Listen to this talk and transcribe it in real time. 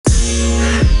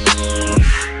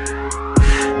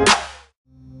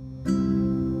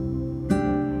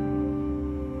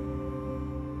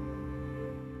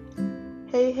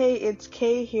it's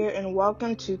Kay here, and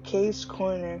welcome to Kay's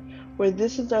Korner, where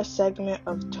this is our segment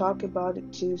of Talk About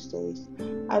It Tuesdays.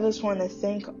 I just want to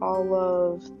thank all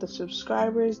of the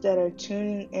subscribers that are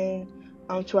tuning in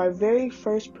to our very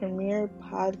first premiere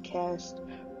podcast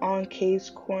on Kay's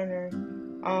Korner,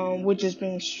 which is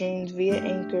being streamed via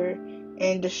Anchor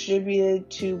and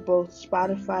distributed to both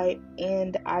Spotify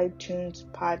and iTunes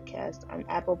podcast,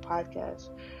 Apple Podcasts.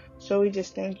 So we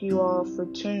just thank you all for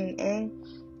tuning in.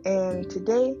 And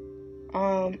today,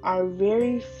 our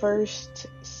very first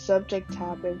subject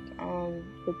topic,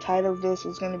 the title of this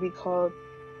is going to be called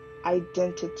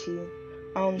Identity.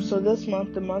 So this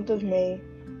month, the month of May,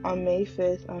 on May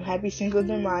 5th, Happy Cinco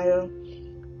de Mayo.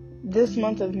 This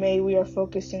month of May, we are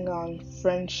focusing on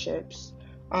friendships.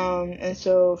 And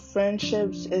so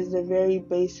friendships is the very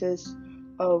basis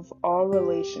of all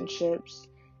relationships.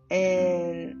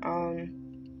 And,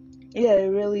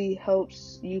 it really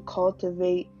helps you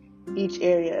cultivate each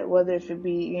area, whether if it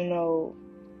be,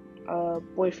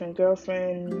 boyfriend,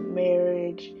 girlfriend,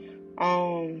 marriage,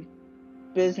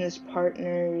 business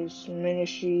partners,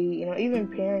 ministry, even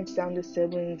parents down to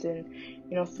siblings and,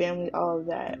 family, all of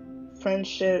that.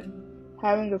 Friendship,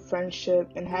 having a friendship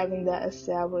and having that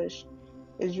established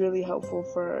is really helpful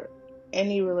for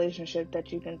any relationship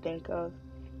that you can think of.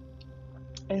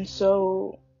 And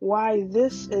so why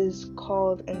this is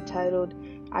entitled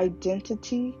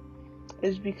Identity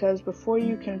is because before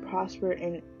you can prosper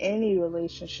in any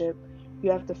relationship, you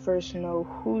have to first know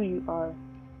who you are,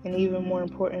 and even more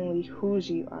importantly, whose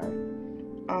you are.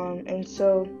 And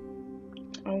so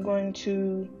I'm going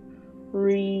to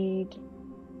read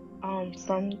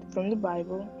from the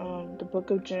Bible, the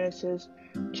book of Genesis,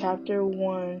 chapter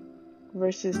 1,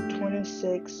 verses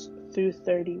 26 through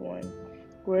 31,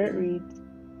 where it reads,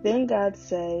 "Then God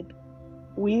said,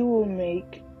 'We will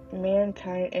make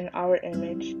mankind in our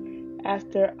image,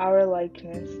 after our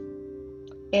likeness,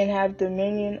 and have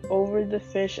dominion over the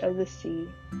fish of the sea,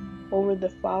 over the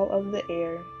fowl of the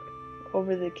air,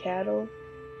 over the cattle,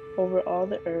 over all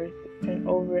the earth, and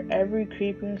over every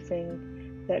creeping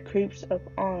thing that creeps up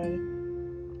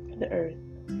on the earth.'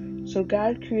 So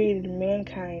God created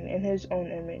mankind in his own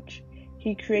image.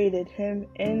 He created him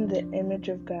in the image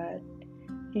of God.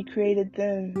 He created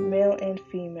them male and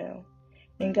female.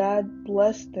 And God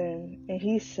blessed them, and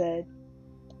he said,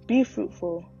 'Be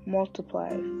fruitful,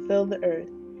 multiply, fill the earth,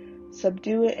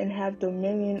 subdue it, and have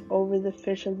dominion over the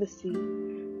fish of the sea,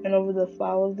 and over the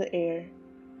fowl of the air,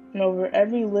 and over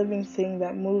every living thing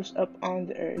that moves up on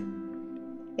the earth.'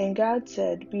 And God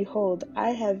said, 'Behold,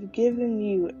 I have given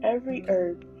you every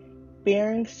herb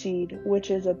bearing seed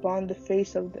which is upon the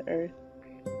face of the earth,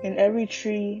 and every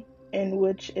tree in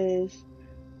which is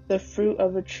the fruit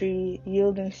of a tree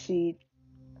yielding seed.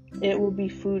 It will be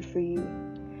food for you.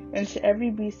 And to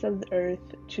every beast of the earth,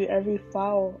 to every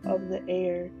fowl of the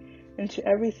air, and to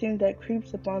everything that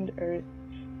creeps upon the earth,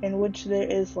 in which there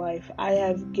is life, I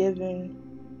have given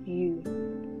you."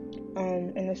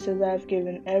 And it says, "I have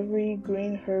given every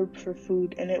green herb for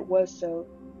food," and it was so.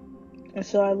 And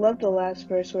so I love the last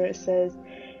verse where it says,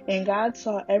 "And God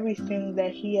saw everything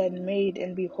that he had made,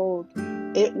 and behold,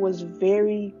 it was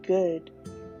very good.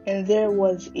 And there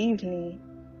was evening,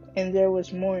 and there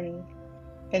was morning,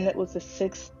 and it was the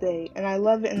sixth day." And I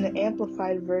love it in the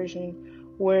Amplified version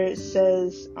where it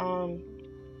says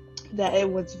that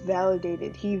it was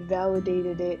validated. He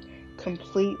validated it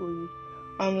completely.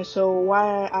 So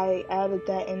why I added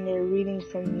that in there, reading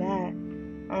from that,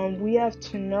 we have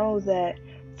to know that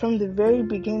from the very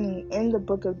beginning in the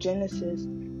book of Genesis,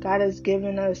 God has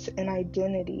given us an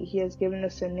identity. He has given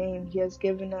us a name. He has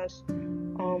given us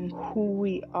who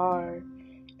we are.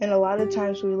 And a lot of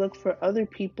times we look for other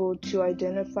people to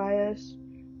identify us.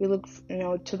 We look,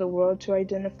 to the world to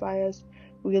identify us.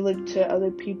 We look to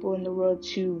other people in the world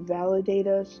to validate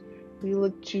us. We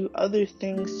look to other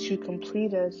things to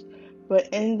complete us. But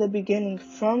in the beginning,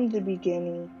 from the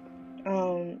beginning,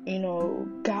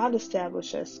 God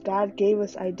established us. God gave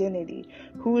us identity.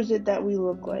 Who is it that we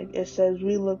look like? It says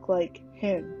we look like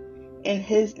him in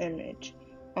his image.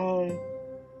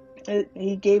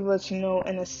 He gave us,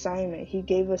 an assignment. He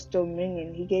gave us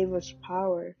dominion. He gave us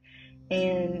power.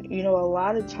 And, a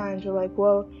lot of times we're like,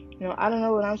 well, I don't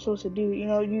know what I'm supposed to do.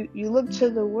 You look to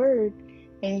the word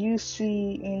and you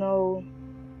see,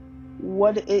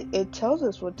 what it tells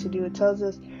us what to do. It tells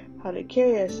us how to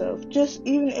carry ourselves. Just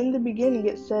even in the beginning,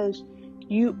 it says,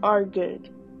 you are good.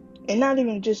 And not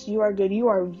even just you are good, you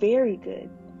are very good.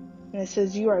 And it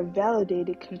says you are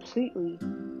validated completely.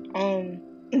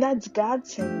 And that's God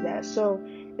saying that. So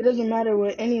it doesn't matter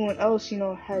what anyone else,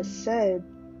 has said,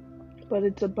 but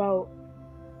it's about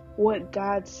what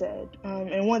God said.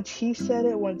 And once He said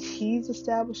it, once He's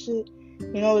established it,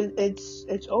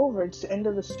 it's over. It's the end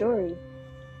of the story.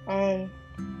 And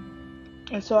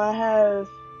so I have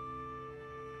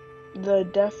the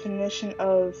definition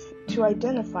of to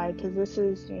identify, because this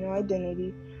is,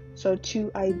 identity. So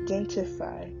to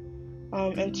identify.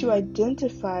 And to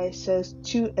identify says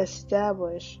to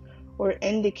establish or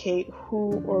indicate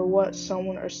who or what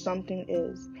someone or something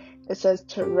is. It says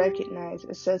to recognize.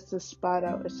 It says to spot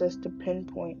out. It says to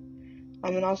pinpoint.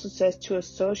 It also says to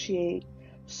associate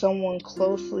someone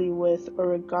closely with or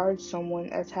regard someone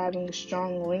as having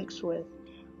strong links with.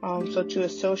 So to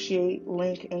associate,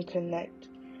 link, and connect.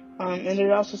 And it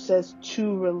also says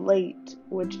to relate,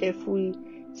 which if we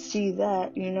see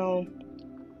that,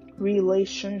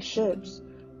 relationships.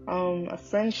 A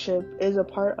friendship is a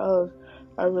part of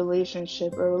a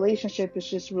relationship. A relationship is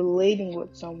just relating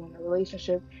with someone. A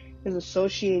relationship is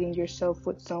associating yourself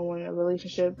with someone. A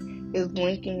relationship is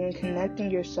linking and connecting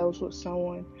yourselves with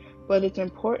someone. But it's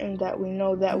important that we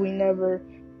know that we never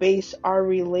base our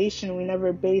relation, we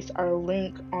never base our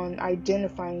link on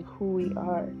identifying who we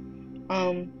are.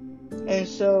 And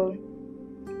so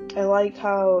I like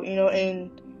how, in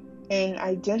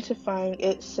identifying,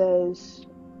 it says,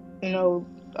 to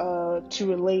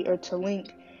relate or to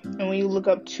link. And when you look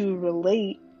up to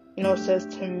relate, it says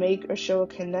to make or show a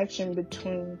connection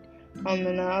between. And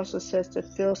it also says to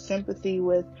feel sympathy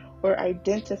with or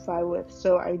identify with.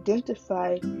 So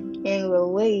identify and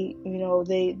relate,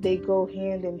 they go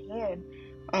hand in hand.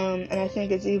 And I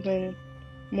think it's even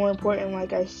more important,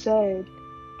 like I said,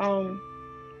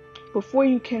 before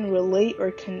you can relate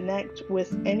or connect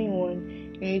with anyone,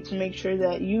 you need to make sure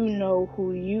that you know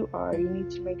who you are. You need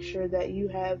to make sure that you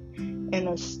have an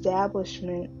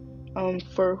establishment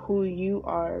for who you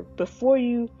are before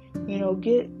you,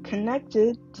 get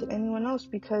connected to anyone else.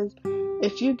 Because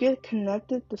if you get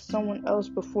connected to someone else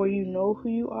before you know who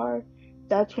you are,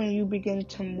 that's when you begin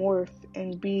to morph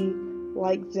and be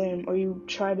like them, or you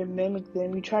try to mimic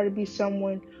them. You try to be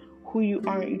someone who you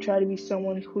aren't. You try to be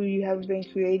someone who you haven't been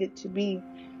created to be.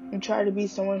 You try to be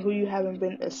someone who you haven't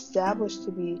been established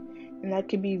to be. And that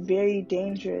can be very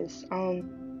dangerous.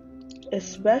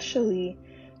 Especially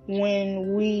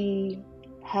when we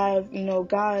have,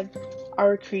 God,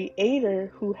 our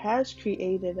creator, who has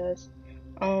created us,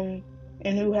 and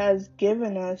who has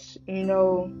given us,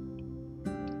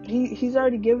 he's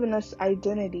already given us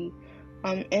identity,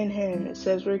 in Him. It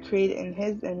says we're created in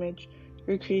His image.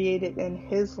 We're created in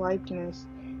His likeness,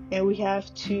 and we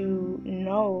have to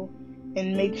know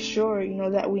and make sure,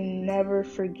 that we never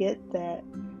forget that.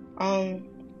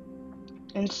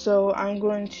 And so I'm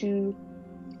going to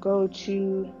go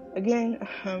to, again,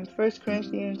 1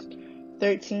 Corinthians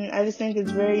 13. I just think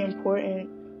it's very important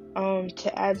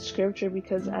to add scripture,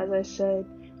 because as I said,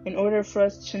 in order for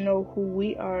us to know who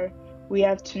we are, we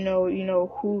have to know,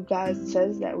 who God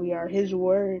says that we are. His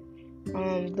word,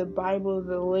 the Bible,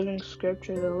 the living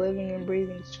scripture, the living and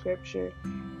breathing scripture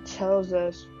tells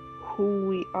us who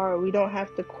we are. We don't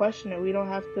have to question it. We don't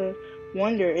have to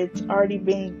wonder. It's already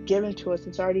been given to us.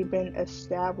 It's already been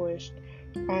established.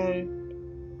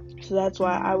 So that's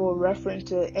why I will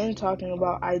reference it in talking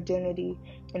about identity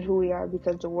and who we are,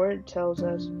 because the word tells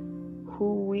us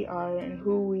who we are and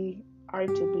who we are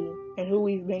to be and who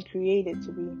we've been created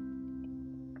to be.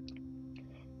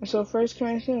 And so 1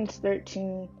 Corinthians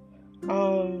 13,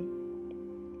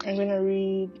 I'm going to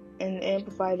read and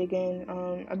amplify it again.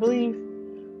 I believe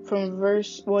from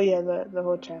the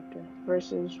whole chapter,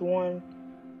 verses 1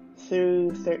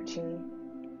 through 13.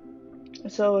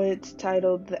 So it's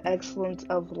titled The Excellence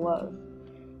of Love.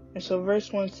 And so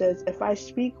verse 1 says, "If I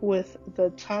speak with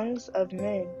the tongues of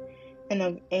men and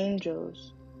of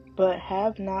angels, but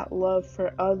have not love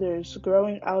for others,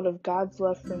 growing out of God's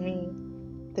love for me,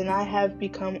 then I have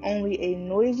become only a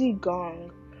noisy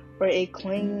gong or a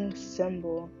clanging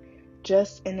cymbal,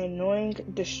 just an annoying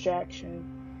distraction.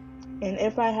 And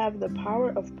if I have the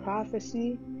power of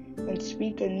prophecy and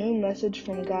speak a new message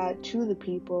from God to the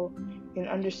people, and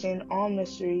understand all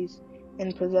mysteries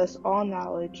and possess all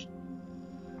knowledge,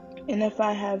 and if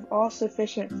I have all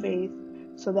sufficient faith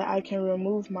so that I can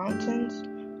remove mountains,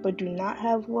 but do not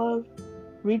have love,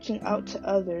 reaching out to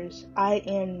others, I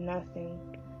am nothing."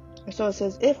 And so it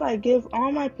says, "If I give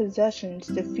all my possessions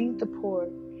to feed the poor,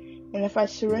 and if I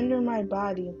surrender my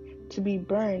body to be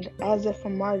burned as if a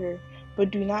martyr,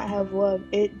 but do not have love,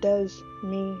 it does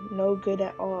me no good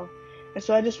at all." And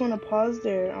so I just want to pause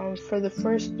there for the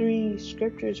first 3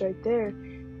 scriptures right there.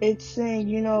 It's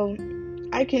saying,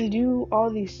 I can do all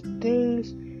these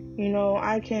things,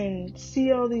 I can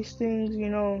see all these things,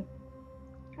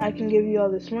 I can give you all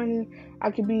this money,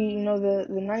 I could be, the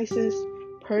nicest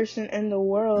person in the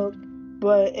world,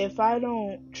 but if I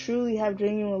don't truly have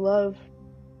genuine love,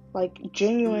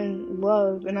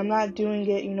 and I'm not doing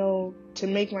it, to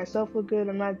make myself look good,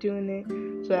 I'm not doing it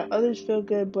so that others feel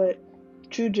good, but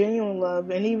true, genuine love,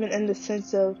 and even in the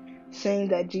sense of saying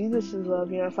that Jesus is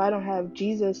love, if I don't have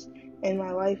Jesus in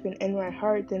my life and in my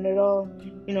heart, then it all,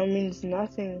 means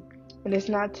nothing. And it's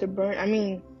not to burn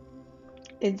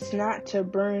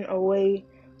away,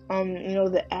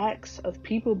 the acts of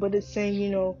people, but it's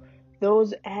saying,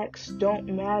 those acts don't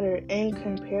matter in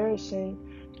comparison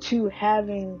to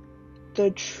having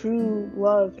the true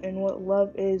love and what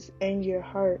love is in your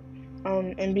heart,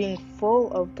 and being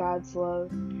full of God's love.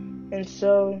 And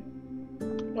so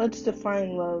let's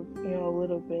define love, a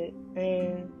little bit.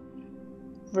 And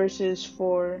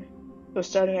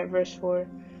starting at verse 4,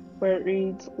 where it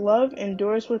reads, "Love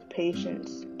endures with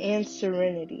patience and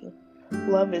serenity.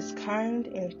 Love is kind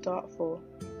and thoughtful,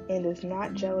 and is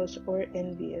not jealous or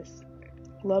envious.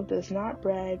 Love does not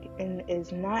brag and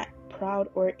is not proud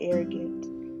or arrogant.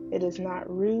 It is not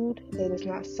rude, it is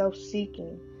not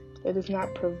self-seeking, it is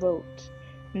not provoked,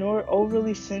 nor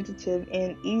overly sensitive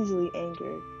and easily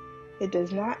angered. It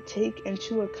does not take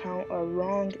into account a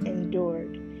wrong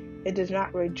endured. It does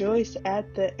not rejoice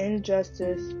at the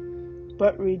injustice,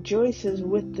 but rejoices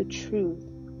with the truth,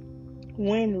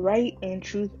 when right and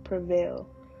truth prevail.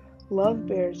 Love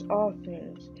bears all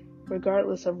things,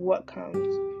 regardless of what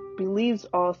comes, believes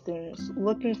all things,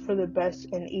 looking for the best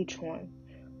in each one,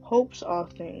 hopes all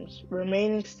things,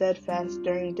 remaining steadfast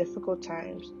during difficult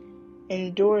times,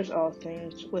 endures all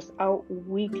things without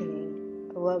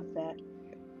weakening." I love that.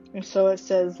 And so it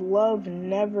says, love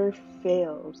never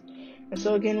fails. And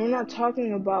so again, we're not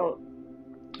talking about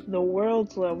the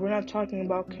world's love. We're not talking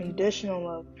about conditional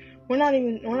love. We're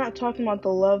not talking about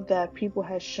the love that people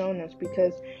have shown us,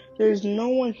 because there's no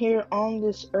one here on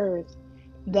this earth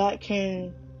that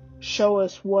can show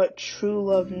us what true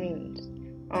love means.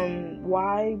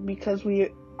 Why? Because we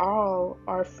all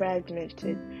are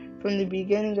fragmented. From the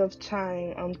beginning of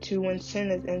time to when sin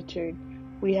has entered,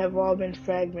 we have all been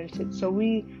fragmented. So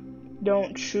we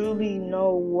don't truly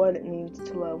know what it means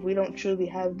to love. We don't truly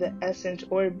have the essence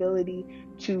or ability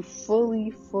to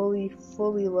fully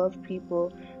love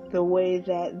people the way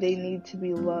that they need to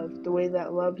be loved, the way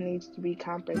that love needs to be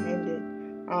comprehended.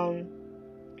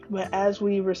 But as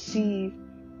we receive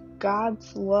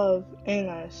God's love in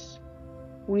us,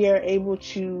 we are able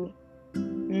to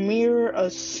mirror a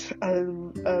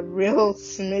real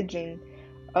smidgen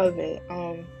of it.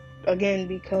 Again,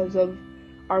 because of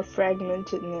our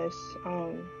fragmentedness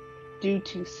due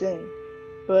to sin.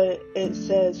 But it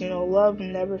says, love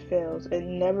never fails, it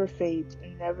never fades,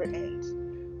 it never ends.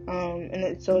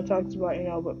 So it talks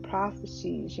about, but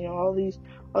prophecies, all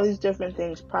these different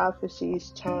things,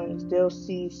 prophecies, tongues, they'll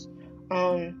cease.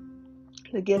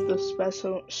 The gift of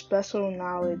special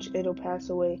knowledge, it'll pass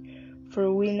away.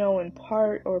 For we know in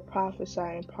part, or prophesy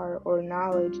in part, or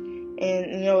knowledge.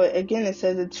 And, again, it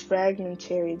says it's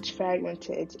fragmented,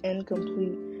 it's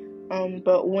incomplete.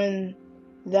 But when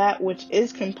that which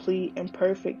is complete and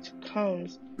perfect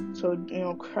comes, so,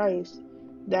 Christ,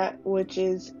 that which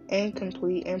is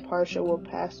incomplete and partial will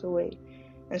pass away.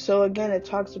 And so, again, it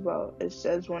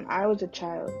says, when I was a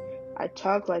child, I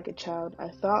talked like a child, I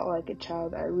thought like a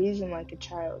child, I reasoned like a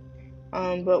child.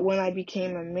 But when I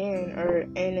became a man, or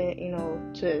in it,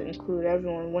 to include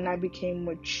everyone, when I became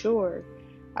mature,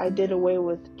 I did away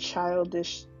with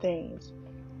childish things.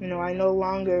 I no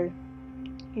longer,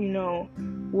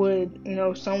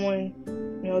 would, someone,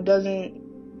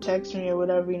 doesn't text me or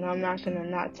whatever, I'm not going to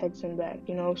not text them back.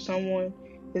 If someone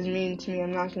is mean to me,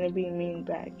 I'm not going to be mean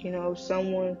back. If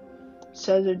someone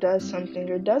says or does something,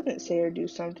 or doesn't say or do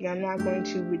something, I'm not going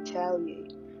to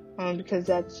retaliate, because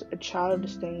that's a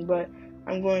childish thing, but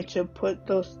I'm going to put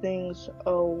those things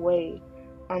away.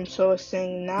 So it's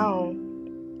saying now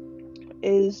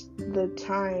is the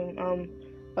time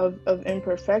of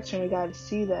imperfection. We got to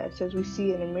see that. It says we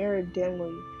see in a mirror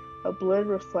dimly, a blurred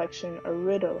reflection, a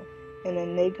riddle, an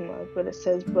enigma. But it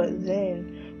says, but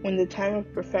then when the time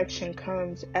of perfection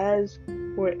comes, as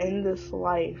we're in this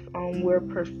life, we're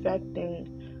perfecting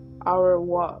our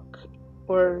walk,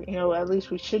 or at least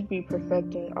we should be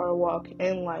perfecting our walk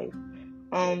in life.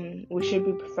 We should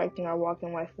be perfecting our walk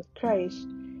in life with Christ.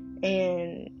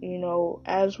 And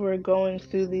as we're going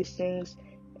through these things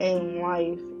in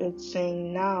life, it's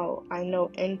saying, now I know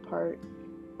in part,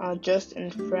 just in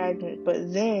fragment,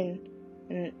 but then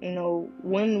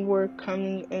when we're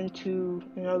coming into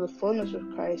the fullness of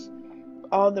Christ,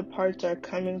 all the parts are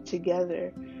coming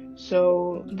together.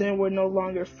 So then we're no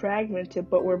longer fragmented,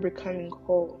 but we're becoming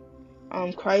whole.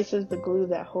 Christ is the glue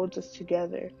that holds us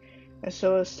together. And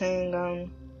so it's saying,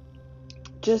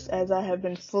 just as I have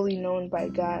been fully known by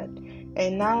God.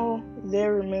 And now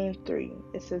there remain three.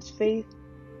 It says faith,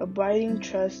 abiding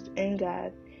trust in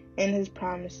God and his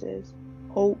promises,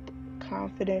 hope,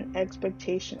 confident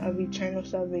expectation of eternal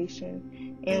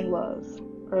salvation, and love,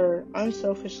 or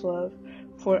unselfish love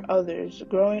for others,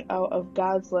 growing out of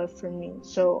God's love for me.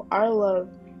 So our love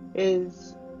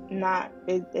is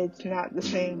it's not the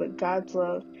same, but God's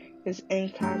love is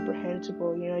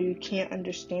incomprehensible. You can't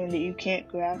understand it. You can't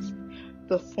grasp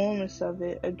the fullness of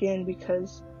it, again,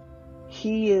 because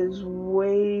he is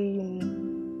way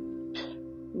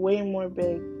more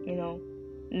big,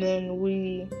 than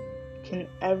we can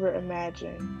ever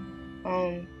imagine.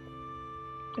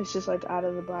 It's just like out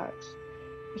of the box.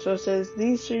 So it says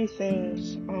these three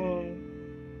things,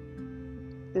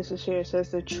 this is here, it says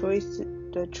the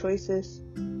choicest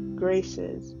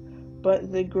graces,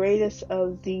 but the greatest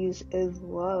of these is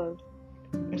love.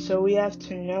 And so we have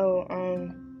to know,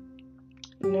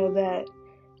 that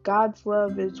God's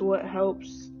love is what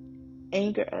helps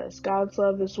anchor us. God's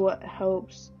love is what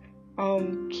helps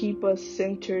keep us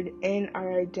centered in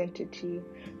our identity.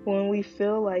 When we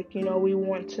feel like, we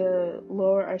want to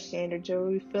lower our standards, or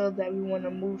we feel that we want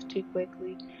to move too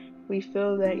quickly, we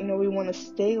feel that, we want to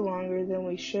stay longer than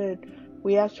we should,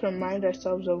 we have to remind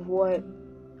ourselves of what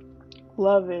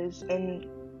love is, and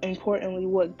importantly,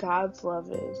 what God's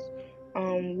love is.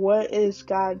 What is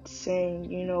God saying?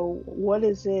 What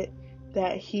is it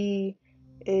that he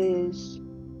is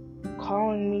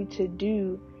calling me to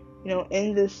do,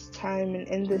 in this time and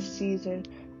in this season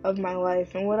of my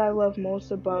life? And what I love most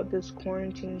about this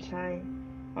quarantine time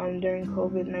during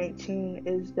COVID-19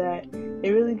 is that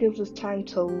it really gives us time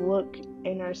to look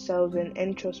in ourselves and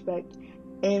introspect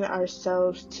in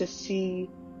ourselves to see,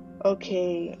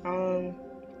 okay,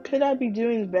 could I be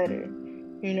doing better?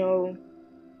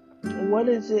 What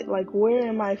is it like? Where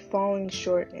am I falling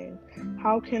short in?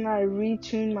 How can I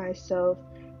retune myself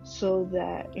so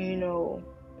that,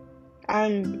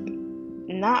 I'm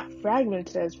not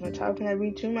fragmented as much? How can I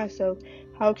retune myself?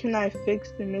 How can I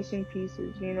fix the missing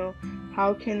pieces?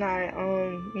 How can I,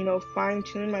 fine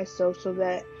tune myself so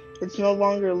that it's no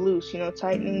longer loose,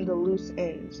 tightening the loose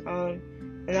ends.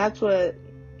 And that's what,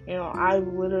 I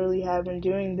literally have been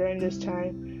doing during this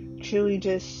time, truly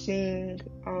just seeing,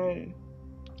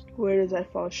 where does I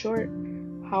fall short,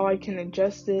 how I can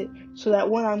adjust it, so that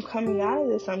when I'm coming out of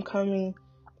this, I'm coming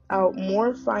out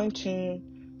more fine-tuned,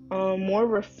 more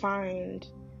refined.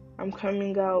 I'm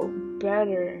coming out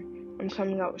better. I'm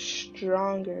coming out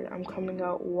stronger. I'm coming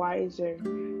out wiser.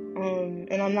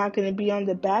 And I'm not going to be on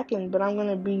the back end, but I'm going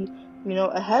to be,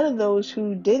 ahead of those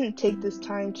who didn't take this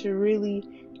time to really,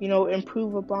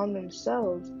 improve upon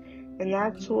themselves. And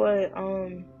that's what,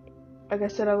 like I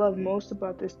said, I love most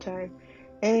about this time.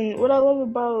 And what I love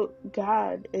about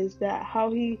God is that how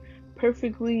he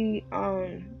perfectly,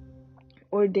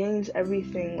 ordains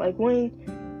everything. Like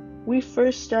when we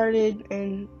first started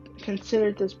and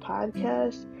considered this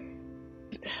podcast,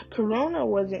 Corona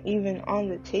wasn't even on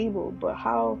the table, but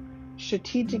how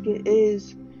strategic it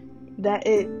is that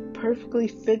it perfectly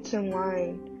fits in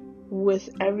line with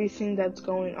everything that's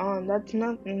going on. That's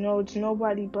not, it's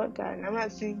nobody but God. And I'm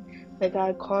not saying that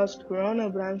God caused Corona,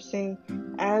 but I'm saying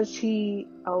as he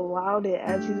allowed it,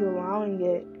 as he's allowing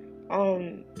it,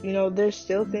 there's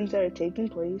still things that are taking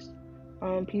place.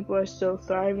 People are still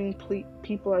thriving.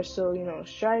 People are still,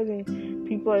 striving.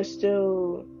 People are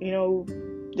still,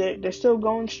 they're still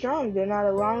going strong. They're not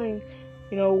allowing,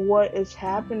 what is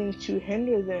happening to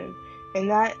hinder them. And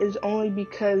that is only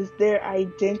because their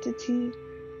identity,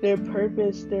 their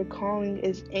purpose, their calling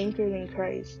is anchored in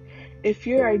Christ. If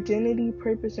your identity,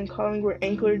 purpose, and calling were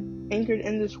anchored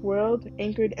in this world,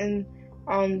 anchored in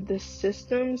the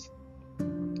systems,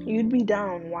 you'd be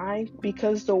down. Why?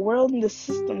 Because the world and the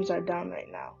systems are down right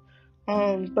now.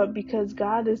 But because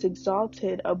God is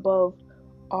exalted above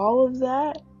all of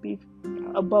that,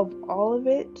 above all of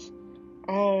it,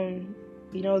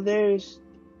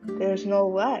 there's no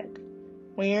lack.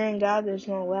 When you're in God, there's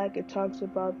no lack. It talks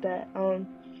about that, in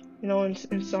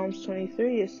Psalms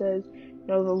 23, it says,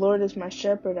 the Lord is my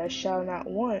shepherd, I shall not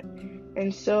want.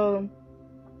 And so,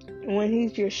 when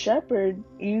he's your shepherd,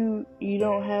 you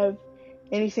don't have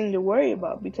anything to worry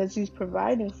about because he's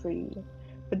providing for you.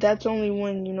 But that's only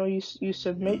when, you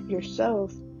submit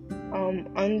yourself,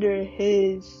 under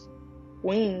his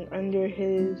wing, under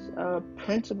his,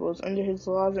 principles, under his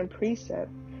laws and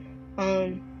precepts.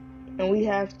 And we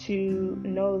have to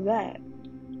know that.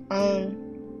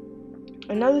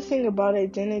 Another thing about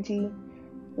identity,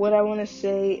 what I want to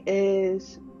say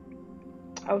is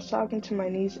I was talking to my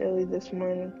niece early this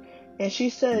morning, and she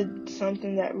said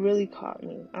something that really caught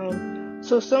me.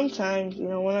 So sometimes,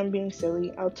 when I'm being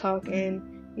silly, I'll talk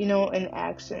in, an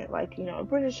accent, like, a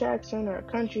British accent or a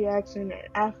country accent or an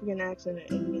African accent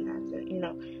or Indian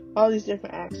accent, all these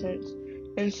different accents.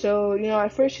 And so,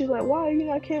 at first she's like, wow,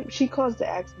 I can't, she calls the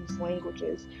accents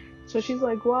languages. So she's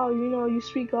like, wow, you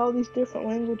speak all these different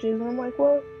languages. And I'm like,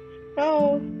 well,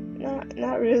 no,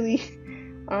 not really.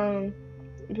 Um,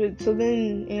 but so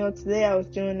then, today I was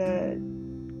doing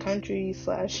a country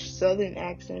slash southern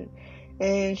accent,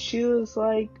 and she was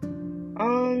like,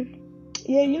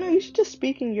 yeah, you should just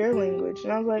speak in your language.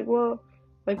 And I was like, well,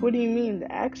 like, what do you mean,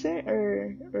 the accent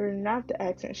or not the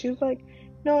accent? She was like,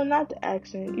 no, not the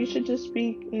accent. You should just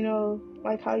speak,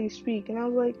 like how you speak. And I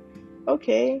was like,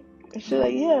 okay. And she's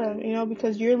like, yeah,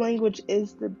 because your language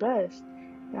is the best.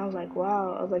 And I was like,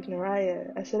 wow. I was like,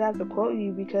 Naraya, I said I have to quote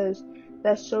you because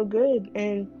that's so good.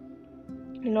 And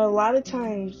a lot of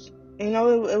times,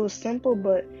 it was simple,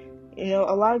 but, a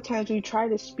lot of times we try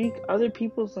to speak other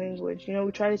people's language.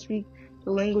 We try to speak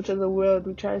the language of the world.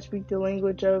 We try to speak the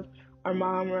language of our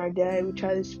mom or our dad. We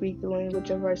try to speak the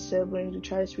language of our siblings. We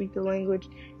try to speak the language,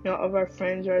 of our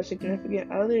friends or our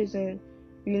significant others. And,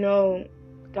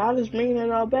 God is bringing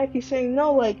it all back. He's saying,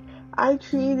 no, like, I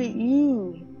created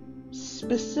you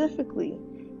specifically.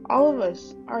 All of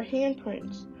us, our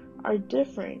handprints are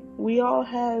different. We all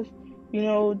have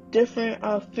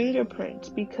different fingerprints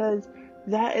because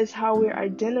that is how we're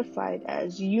identified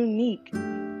as unique,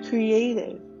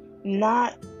 creative,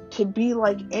 not to be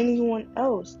like anyone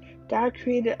else. God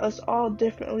created us all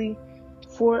differently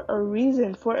for a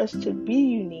reason, for us to be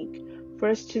unique, for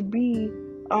us to be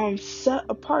set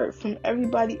apart from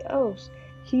everybody else.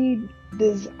 He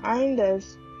designed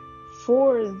us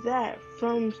for that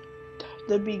from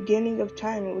the beginning of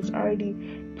time. It was already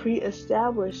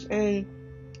pre-established. And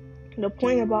the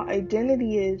point about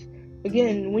identity is,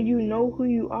 again, when you know who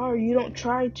you are, you don't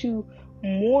try to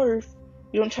morph.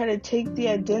 You don't try to take the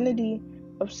identity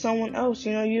of someone else.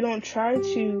 You don't try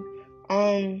to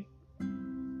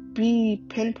be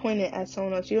pinpointed as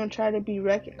someone else. You don't try to be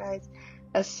recognized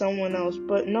as someone else.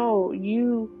 But no,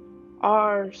 you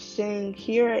are saying,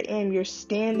 here I am. You're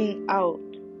standing out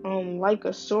like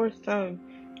a sore thumb.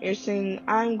 You're saying,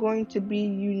 I'm going to be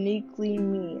uniquely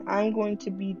me. I'm going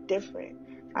to be different.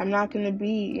 I'm not going to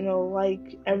be,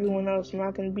 like everyone else. I'm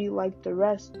not going to be like the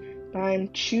rest. But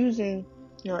I'm choosing,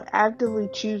 actively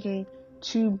choosing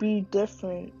to be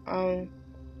different.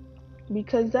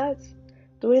 Because that's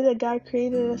the way that God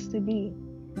created us to be.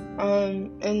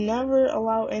 And never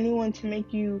allow anyone to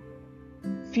make you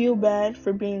feel bad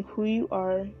for being who you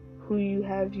are, who you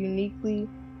have uniquely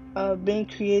been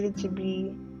created to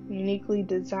be, uniquely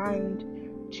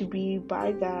designed to be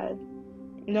by God.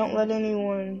 Don't let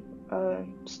anyone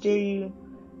steer you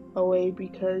away,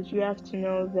 because you have to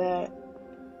know that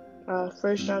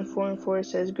 1 John 4:4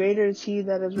 says, greater is he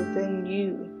that is within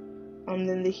you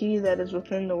than the he that is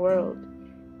within the world.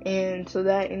 And so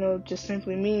that, just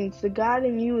simply means the God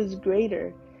in you is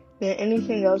greater than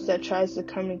anything else that tries to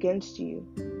come against you.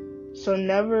 So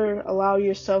never allow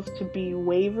yourself to be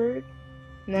wavered.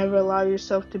 Never allow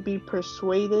yourself to be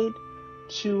persuaded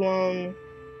to,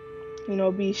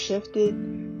 be shifted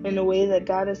in a way that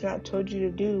God has not told you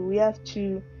to do. We have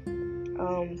to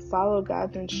follow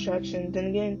God's instructions. And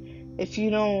again, if you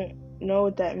don't know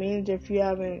what that means, if you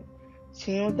haven't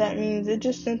seen what that means, it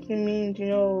just simply means,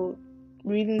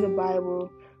 reading the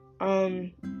Bible,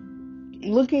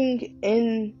 looking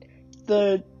in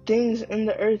the things in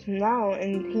the earth now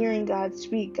and hearing God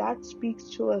speak. God speaks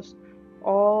to us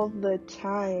all the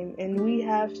time, and we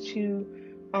have to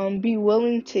be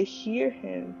willing to hear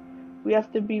him. We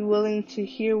have to be willing to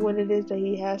hear what it is that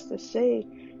he has to say,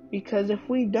 because if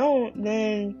we don't,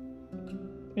 then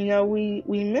we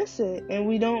miss it, and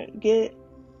we don't get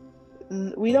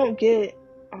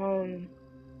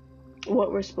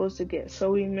what we're supposed to get.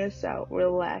 So we miss out. We're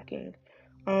lacking.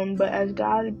 But as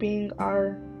God being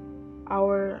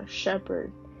our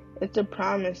shepherd, it's a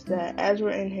promise that as we're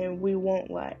in him, we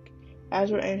won't lack.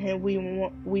 As we're in him, we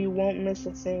won't miss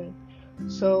a thing.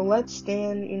 So let's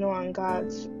stand, on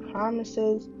God's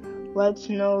promises. Let's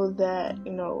know that,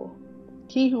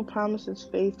 he who promises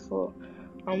faithful.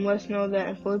 Let's know that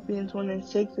in Philippians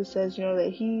 1:6 it says,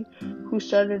 that he who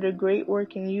started a great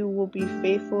work in you will be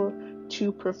faithful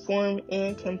to perform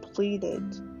and complete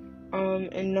it.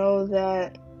 And know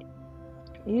that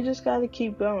you just gotta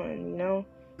keep going,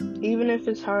 Even if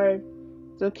it's hard,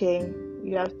 it's okay.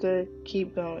 You have to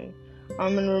keep going.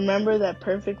 And remember that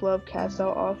perfect love casts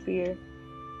out all fear.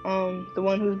 The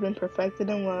one who's been perfected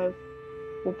in love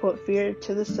will put fear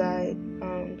to the side.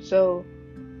 So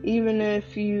Even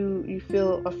if you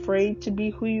feel afraid to be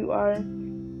who you are,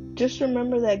 just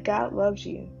remember that God loves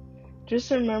you.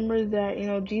 Just remember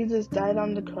that, Jesus died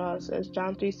on the cross, as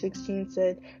John 3:16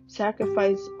 said,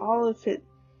 sacrifice all of it,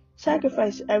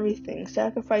 sacrifice everything,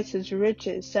 sacrifice his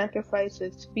riches, sacrifice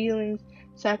his feelings,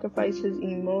 sacrifice his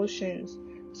emotions,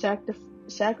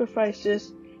 sacrifice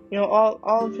just, all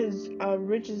of his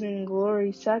riches and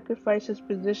glory, sacrifice his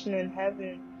position in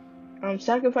heaven,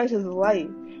 sacrifice his life,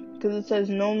 because it says,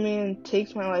 no man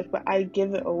takes my life, but I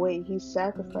give it away. He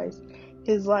sacrificed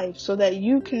his life so that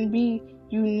you can be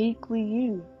uniquely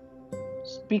you,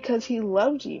 because he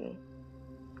loved you.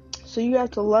 So you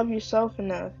have to love yourself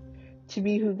enough to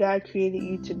be who God created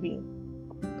you to be.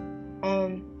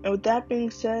 And with that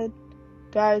being said,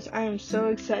 guys, I am so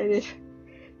excited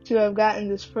to have gotten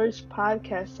this first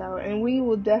podcast out, and we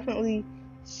will definitely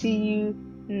see you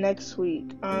next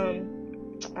week.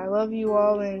 I love you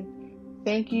all, and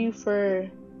thank you for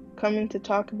coming to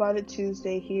Talk About It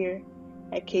Tuesday here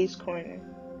at Case Korner.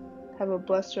 Have a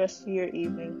blessed rest of your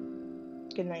evening.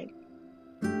 Good night.